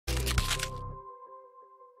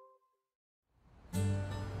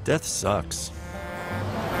Death sucks.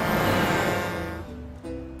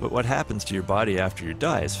 But what happens to your body after you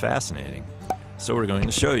die is fascinating. So we're going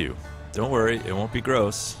to show you. Don't worry, it won't be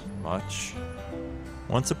gross. Much.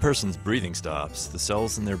 Once a person's breathing stops, the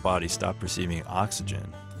cells in their body stop receiving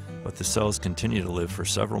oxygen, but the cells continue to live for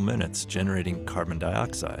several minutes, generating carbon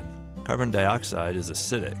dioxide. Carbon dioxide is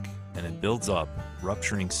acidic, and it builds up,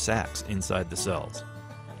 rupturing sacs inside the cells.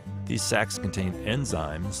 These sacs contain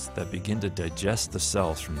enzymes that begin to digest the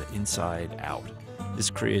cells from the inside out. This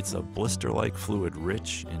creates a blister-like fluid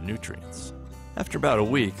rich in nutrients. After about a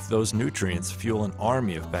week, those nutrients fuel an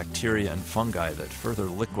army of bacteria and fungi that further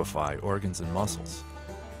liquefy organs and muscles.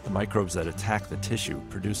 The microbes that attack the tissue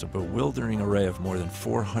produce a bewildering array of more than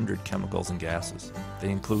 400 chemicals and gases. They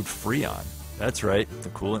include freon, that's right, the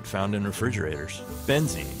coolant found in refrigerators,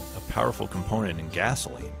 benzene, a powerful component in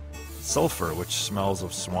gasoline, sulfur, which smells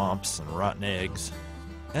of swamps and rotten eggs,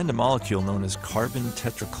 and a molecule known as carbon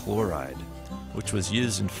tetrachloride, which was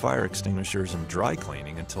used in fire extinguishers and dry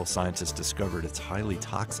cleaning until scientists discovered it's highly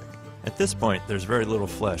toxic. At this point, there's very little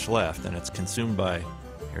flesh left, and it's consumed by,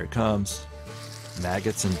 here it comes,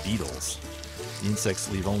 maggots and beetles. The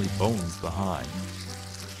insects leave only bones behind.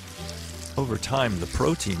 Over time, the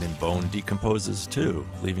protein in bone decomposes too,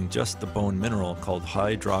 leaving just the bone mineral called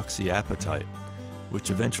hydroxyapatite, which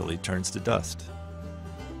eventually turns to dust.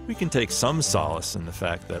 We can take some solace in the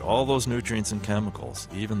fact that all those nutrients and chemicals,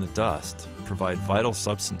 even the dust, provide vital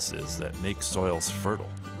substances that make soils fertile,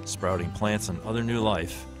 sprouting plants and other new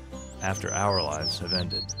life after our lives have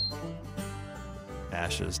ended.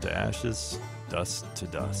 Ashes to ashes, dust to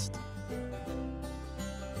dust.